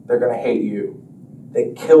me, they're going to hate you.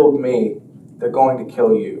 They killed me, they're going to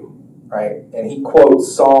kill you. Right? And he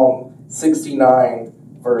quotes Psalm 69,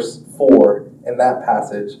 verse 4 in that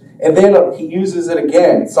passage. And then he uses it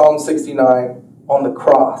again, Psalm 69, on the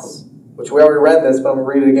cross, which we already read this, but I'm going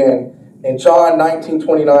to read it again. In John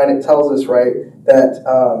 19:29, it tells us, right, that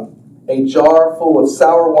a jar full of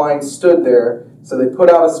sour wine stood there. So they put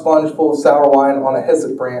out a sponge full of sour wine on a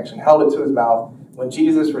hyssop branch and held it to his mouth. When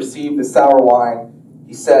Jesus received the sour wine,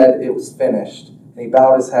 he said it was finished. And he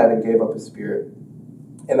bowed his head and gave up his spirit.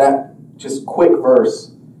 In that just quick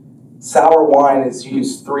verse, sour wine is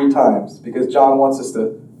used 3 times because John wants us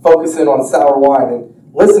to focus in on sour wine. And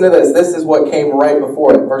Listen to this. This is what came right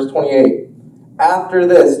before it. Verse 28. After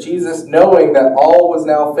this, Jesus, knowing that all was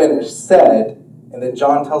now finished, said, and then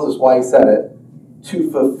John tells us why he said it,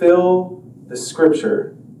 to fulfill the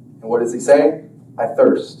scripture. And what does he say? I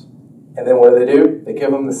thirst. And then what do? They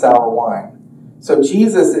give him the sour wine. So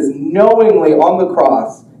Jesus is knowingly on the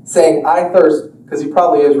cross saying, I thirst, because he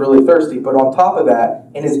probably is really thirsty. But on top of that,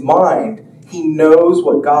 in his mind, he knows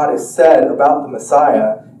what God has said about the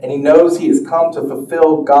Messiah, and he knows he has come to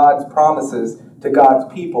fulfill God's promises to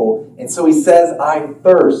God's people. And so he says, I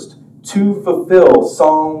thirst, to fulfill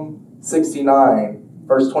Psalm 69,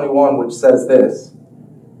 verse 21, which says this.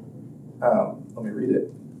 Let me read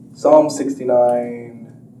it. Psalm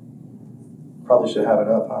 69, probably should have it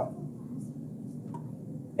up, huh?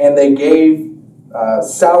 And they gave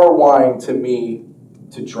sour wine to me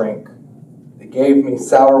to drink. They gave me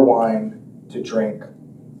sour wine to drink.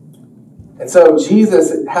 And so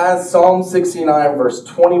Jesus has Psalm 69 verse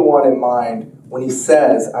 21 in mind when he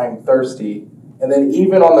says, I'm thirsty. And then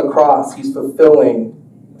even on the cross, he's fulfilling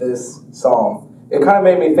this psalm. It kind of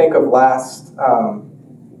made me think of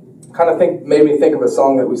made me think of a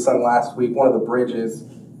song that we sung last week, one of the bridges.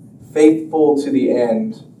 Faithful to the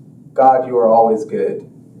end, God, you are always good.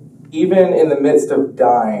 Even in the midst of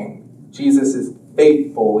dying, Jesus is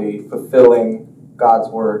faithfully fulfilling God's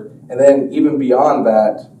word. And then even beyond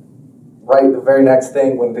that, right, the very next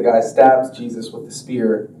thing, when the guy stabs Jesus with the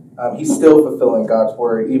spear, he's still fulfilling God's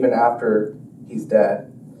word even after he's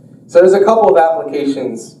dead. So there's a couple of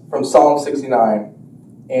applications from Psalm 69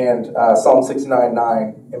 and Psalm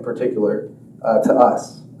 69:9 in particular to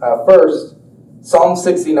us. First, Psalm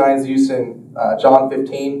 69's use in John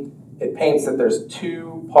 15, it paints that there's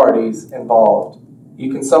two parties involved.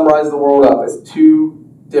 You can summarize the world up as two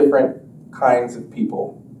different kinds of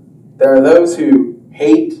people. There are those who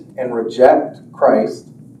hate and reject Christ,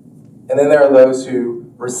 and then there are those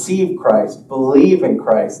who receive Christ, believe in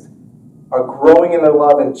Christ, are growing in their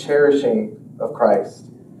love and cherishing of Christ.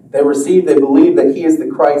 They believe that he is the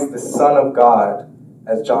Christ, the Son of God,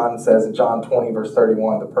 as John says in John 20, verse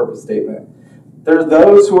 31, the purpose statement. There's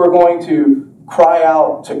those who are going to cry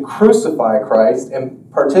out to crucify Christ and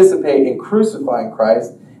participate in crucifying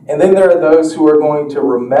Christ. And then there are those who are going to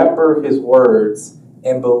remember his words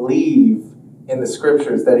and believe in the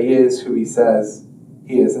scriptures that he is who he says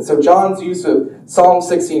he is. And so John's use of Psalm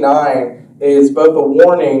 69 is both a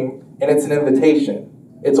warning and it's an invitation.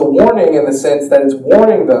 It's a warning in the sense that it's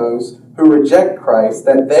warning those who reject Christ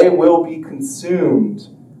that they will be consumed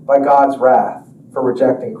by God's wrath for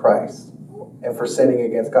rejecting Christ and for sinning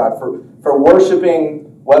against God, for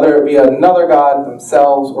worshiping, whether it be another god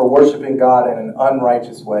themselves or worshiping God in an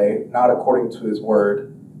unrighteous way, not according to his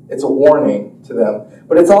word. It's a warning to them.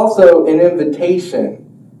 But it's also an invitation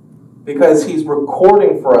because he's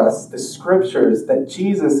recording for us the scriptures that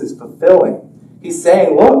Jesus is fulfilling. He's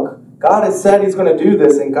saying, look, God has said he's going to do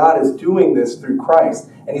this, and God is doing this through Christ.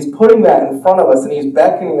 And he's putting that in front of us, and he's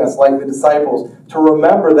beckoning us like the disciples to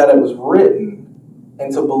remember that it was written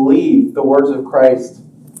and to believe the words of Christ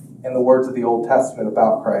and the words of the Old Testament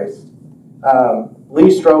about Christ. Lee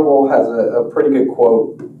Strobel has a pretty good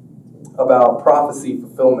quote about prophecy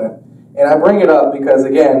fulfillment. And I bring it up because,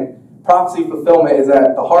 again, prophecy fulfillment is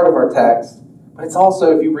at the heart of our text, but it's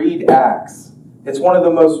also, if you read Acts, it's one of the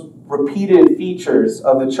most repeated features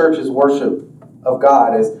of the church's worship of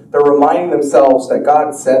God is they're reminding themselves that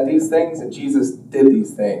God said these things and Jesus did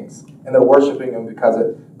these things, and they're worshiping him because of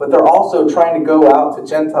it. But they're also trying to go out to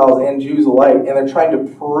Gentiles and Jews alike, and they're trying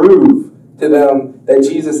to prove to them that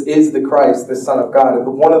Jesus is the Christ, the Son of God. And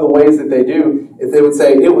one of the ways that they do is they would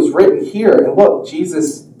say, it was written here, and look,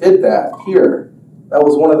 Jesus did that here. That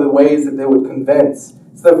was one of the ways that they would convince.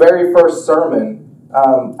 It's the very first sermon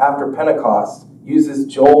after Pentecost. Uses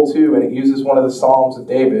Joel 2, and it uses one of the Psalms of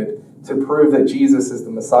David to prove that Jesus is the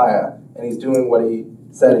Messiah, and he's doing what he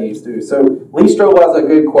said he's doing. So Lee Strobel has a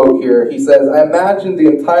good quote here. He says, I imagine the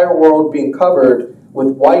entire world being covered with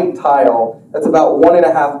white tile that's about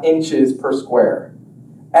 1.5 inches per square.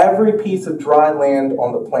 Every piece of dry land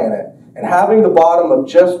on the planet, and having the bottom of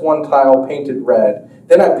just one tile painted red.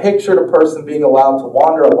 Then I pictured a person being allowed to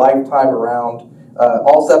wander a lifetime around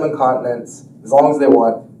all 7 continents, as long as they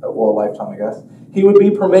want. Well, a lifetime, I guess. He would be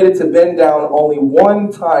permitted to bend down only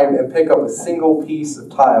one time and pick up a single piece of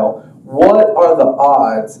tile. What are the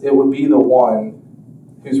odds it would be the one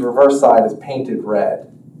whose reverse side is painted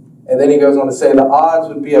red? And then he goes on to say the odds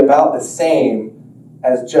would be about the same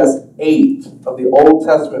as just 8 of the Old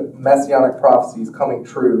Testament messianic prophecies coming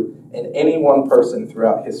true in any one person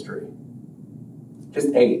throughout history.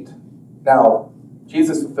 Just 8. Now,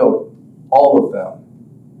 Jesus fulfilled all of them.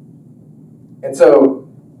 And so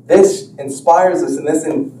this inspires us and this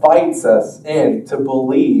invites us in to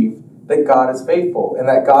believe that God is faithful and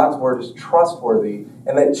that God's word is trustworthy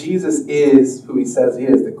and that Jesus is who he says he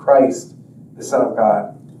is, the Christ, the Son of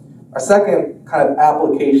God. Our second kind of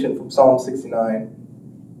application from Psalm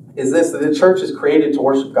 69 is this, that the church is created to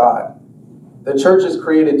worship God. The church is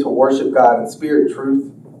created to worship God in spirit and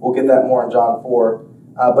truth. We'll get that more in John 4.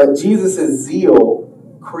 But Jesus' zeal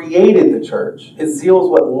created the church. His zeal is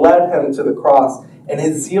what led him to the cross. And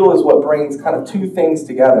his zeal is what brings kind of two things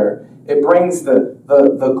together. It brings the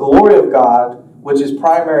glory of God, which is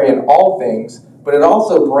primary in all things, but it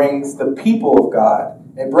also brings the people of God.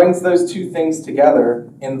 It brings those two things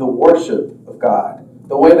together in the worship of God.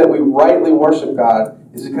 The way that we rightly worship God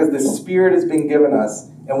is because the Spirit has been given us,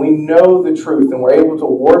 and we know the truth, and we're able to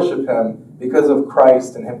worship him because of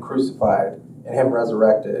Christ and him crucified and him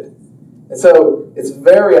resurrected. And so it's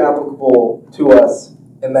very applicable to us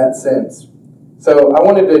in that sense. So I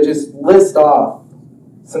wanted to just list off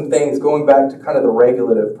some things going back to kind of the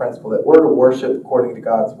regulative principle that we're to worship according to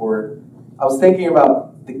God's word. I was thinking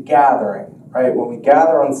about the gathering, right? When we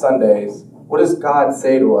gather on Sundays, what does God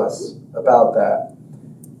say to us about that?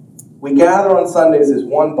 We gather on Sundays as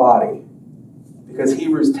one body because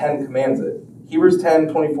Hebrews 10 commands it. Hebrews 10,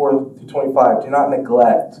 24 through 25, do not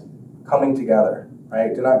neglect coming together,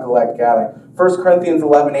 right? Do not neglect gathering. 1 Corinthians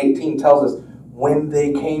 11, 18 tells us when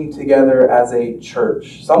they came together as a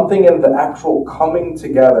church. Something in the actual coming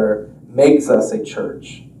together makes us a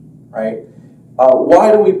church, right?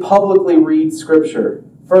 Why do we publicly read Scripture?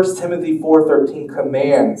 1 Timothy 4:13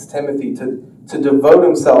 commands Timothy to devote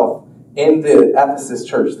himself in the Ephesus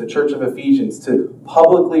church, the church of Ephesians, to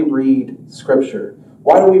publicly read Scripture.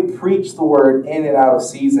 Why do we preach the word in and out of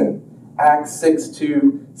season? Acts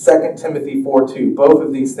 6:2, 2 Timothy 4:2, both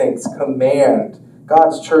of these things command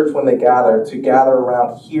God's church when they gather to gather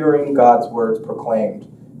around hearing God's words proclaimed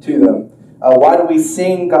to them. Why do we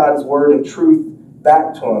sing God's word and truth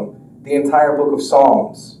back to him? The entire book of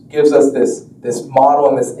Psalms gives us this model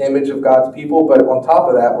and this image of God's people, but on top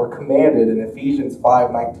of that, we're commanded in Ephesians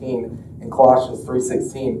 5:19 and Colossians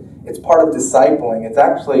 3:16. It's part of discipling. It's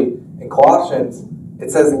actually, in Colossians,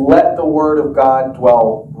 it says, let the word of God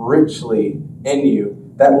dwell richly in you.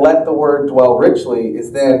 That let the word dwell richly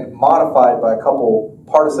is then modified by a couple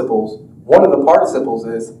participles. One of the participles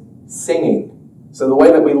is singing. So the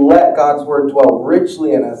way that we let God's word dwell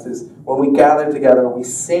richly in us is when we gather together, we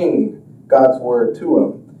sing God's word to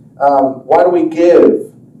him. Why do we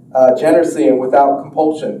give generously and without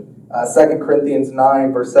compulsion? 2 Corinthians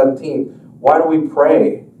 9, verse 17. Why do we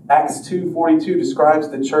pray? Acts 2:42 describes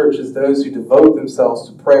the church as those who devote themselves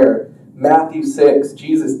to prayer. Matthew 6,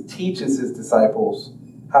 Jesus teaches his disciples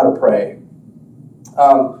how to pray.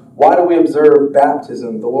 Why do we observe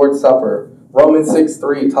baptism, the Lord's Supper? Romans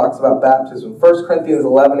 6:3 talks about baptism. 1 Corinthians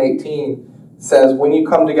 11:18 says when you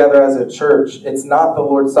come together as a church, it's not the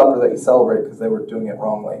Lord's Supper that you celebrate because they were doing it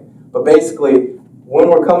wrongly. But basically, when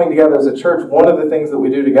we're coming together as a church, one of the things that we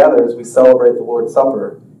do together is we celebrate the Lord's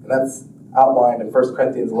Supper. And that's outlined in 1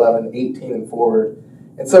 Corinthians 11:18 and forward.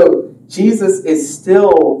 And so Jesus is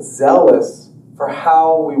still zealous for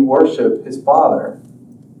how we worship his Father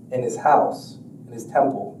in his house, in his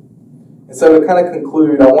temple. And so to kind of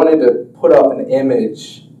conclude, I wanted to put up an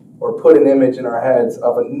image, or put an image in our heads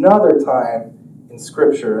of another time in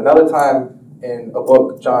Scripture, another time in a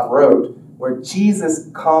book John wrote, where Jesus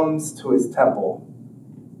comes to his temple.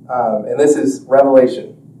 And this is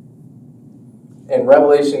Revelation. In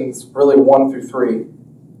Revelations really 1 through 3.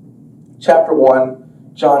 Chapter 1,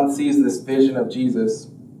 John sees this vision of Jesus,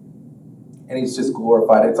 and he's just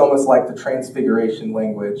glorified. It's almost like the transfiguration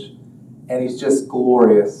language, and he's just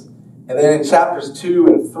glorious. And then in chapters 2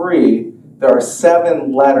 and 3, there are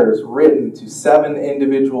 7 letters written to 7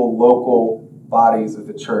 individual local bodies of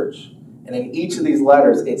the church. And in each of these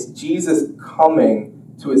letters, it's Jesus coming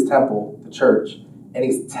to his temple, the church, and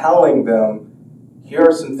he's telling them, here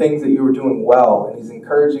are some things that you were doing well, and he's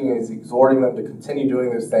encouraging and he's exhorting them to continue doing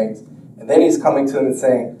those things. And then he's coming to them and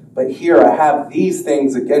saying, but here I have these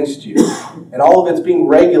things against you. And all of it's being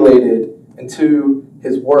regulated into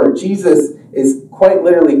his word. Jesus is quite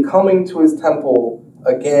literally coming to his temple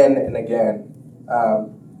again and again.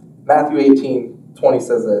 Matthew 18:20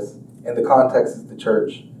 says this, and the context is the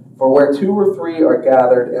church. For where 2 or 3 are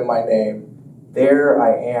gathered in my name, there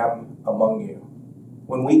I am among you.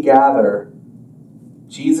 When we gather,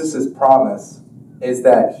 Jesus' promise is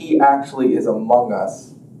that he actually is among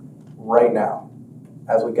us right now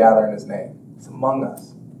as we gather in his name. He's among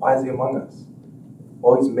us. Why is he among us?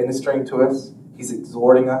 Well, he's ministering to us. He's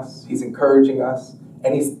exhorting us. He's encouraging us.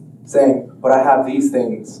 And he's saying, but I have these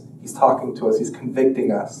things He's talking to us. He's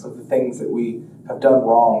convicting us of the things that we have done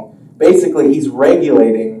wrong. Basically, he's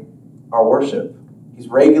regulating our worship. He's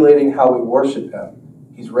regulating how we worship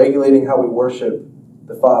him. He's regulating how we worship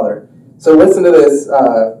the Father. So listen to this.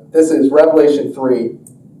 This is Revelation 3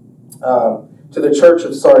 to the church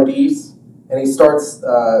of Sardis. And he starts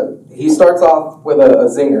off with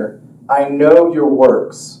a zinger. I know your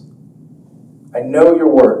works. I know your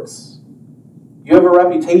works. You have a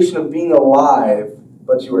reputation of being alive,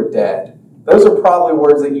 but you are dead. Those are probably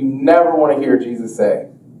words that you never want to hear Jesus say.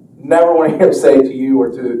 Never want to hear him say to you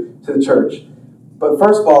or to the church. But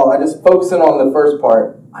first of all, I just focus in on the first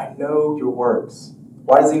part. I know your works.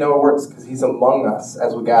 Why does he know our works? Because he's among us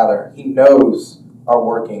as we gather. He knows our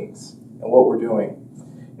workings and what we're doing.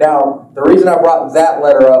 Now, the reason I brought that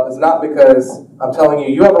letter up is not because I'm telling you,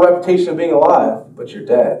 you have a reputation of being alive, but you're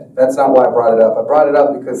dead. That's not why I brought it up. I brought it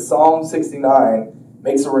up because Psalm 69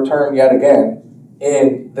 makes a return yet again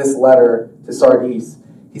in this letter to Sardis.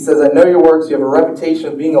 He says, I know your works, you have a reputation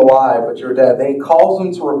of being alive, but you're dead. Then he calls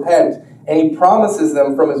them to repent, and he promises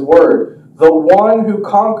them from his word, the one who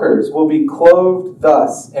conquers will be clothed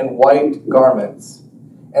thus in white garments.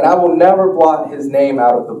 And I will never blot his name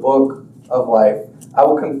out of the book of life. I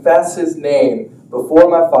will confess his name before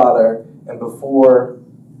my Father and before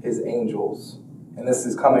his angels. And this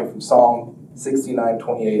is coming from Psalm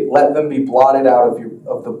 69:28. Let them be blotted out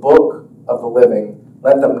of the book of the living.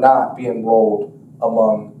 Let them not be enrolled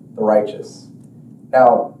among the righteous.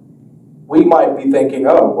 Now, we might be thinking,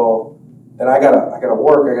 oh, well, then I gotta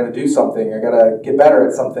work, I gotta do something, I gotta get better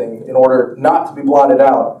at something in order not to be blotted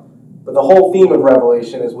out. But the whole theme of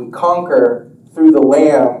Revelation is we conquer through the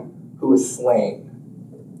Lamb who is slain.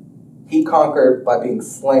 He conquered by being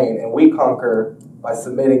slain, and we conquer by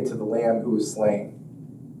submitting to the Lamb who is slain.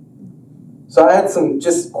 So I had some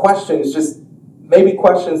questions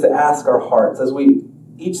to ask our hearts as we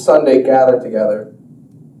each Sunday gather together.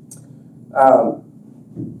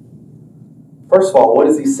 First of all, what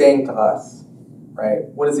is he saying to us, right?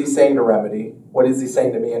 What is he saying to Remedy? What is he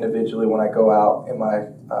saying to me individually when I go out in my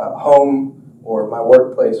home or my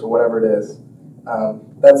workplace or whatever it is?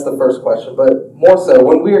 That's the first question. But more so,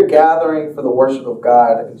 when we are gathering for the worship of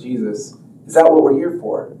God and Jesus, is that what we're here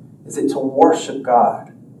for? Is it to worship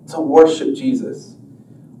God, to worship Jesus?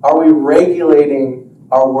 Are we regulating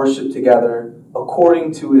our worship together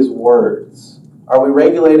according to his words? Are we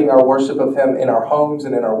regulating our worship of him in our homes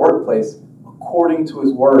and in our workplace according to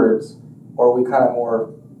his words? Or are we kind of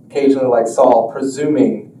more occasionally like Saul,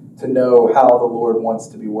 presuming to know how the Lord wants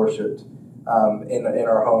to be worshipped in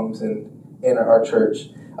our homes and in our church?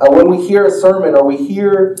 When we hear a sermon, are we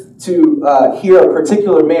here to hear a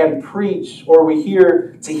particular man preach, or are we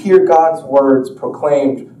here to hear God's words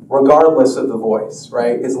proclaimed regardless of the voice,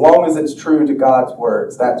 right? As long as it's true to God's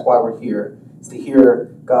words, that's why we're here, is to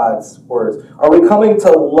hear God's words. Are we coming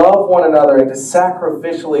to love one another and to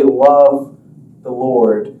sacrificially love the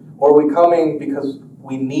Lord? Or are we coming because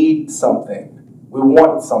we need something? We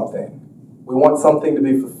want something. We want something to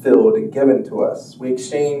be fulfilled and given to us. We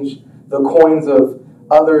exchange the coins of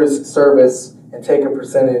others' service and take a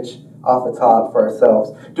percentage off the top for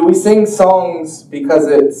ourselves. Do we sing songs because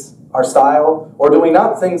it's our style? Or do we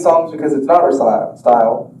not sing songs because it's not our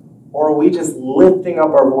style? Or are we just lifting up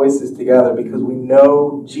our voices together because we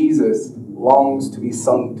know Jesus longs to be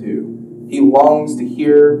sung to? He longs to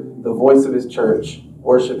hear the voice of his church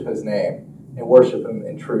worship his name and worship him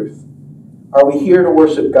in truth. Are we here to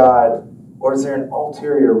worship God, or is there an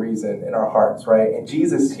ulterior reason in our hearts, right? And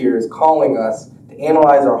Jesus here is calling us to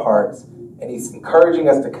analyze our hearts, and he's encouraging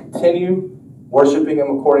us to continue worshiping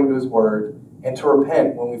him according to his word and to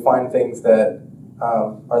repent when we find things that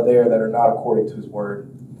are there that are not according to his word.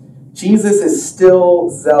 Jesus is still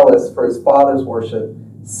zealous for his Father's worship,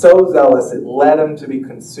 so zealous it led him to be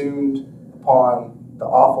consumed upon the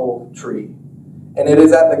awful tree. And it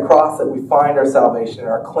is at the cross that we find our salvation and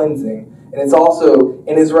our cleansing. And it's also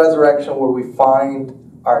in his resurrection where we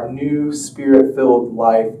find our new spirit-filled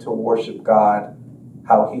life to worship God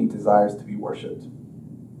how he desires to be worshipped.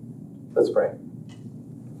 Let's pray.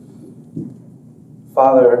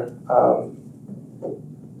 Father,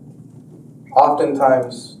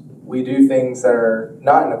 oftentimes we do things that are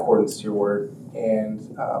not in accordance to your word.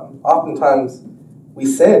 And oftentimes we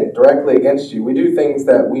sin directly against you. We do things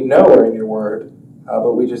that we know are in your word,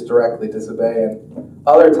 but we just directly disobey. And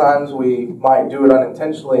other times we might do it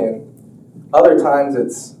unintentionally, and other times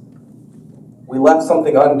it's we left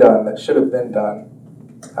something undone that should have been done.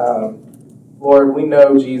 Lord, we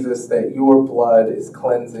know, Jesus, that your blood is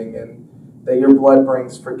cleansing and that your blood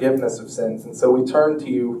brings forgiveness of sins. And so we turn to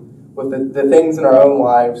you with the things in our own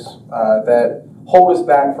lives that hold us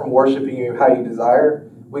back from worshiping you how you desire.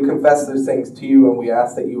 We confess those things to you, and we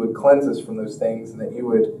ask that you would cleanse us from those things and that you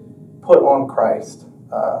would put on Christ,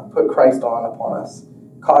 put Christ on upon us,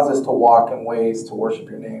 cause us to walk in ways to worship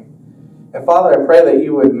your name. And Father, I pray that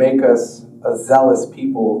you would make us a zealous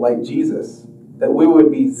people like Jesus, that we would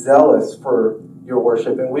be zealous for your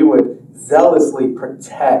worship and we would zealously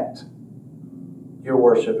protect your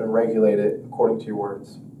worship and regulate it according to your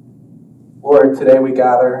words. Lord, today we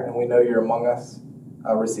gather and we know you're among us.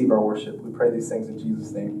 Receive our worship. We pray these things in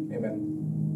Jesus' name. Amen.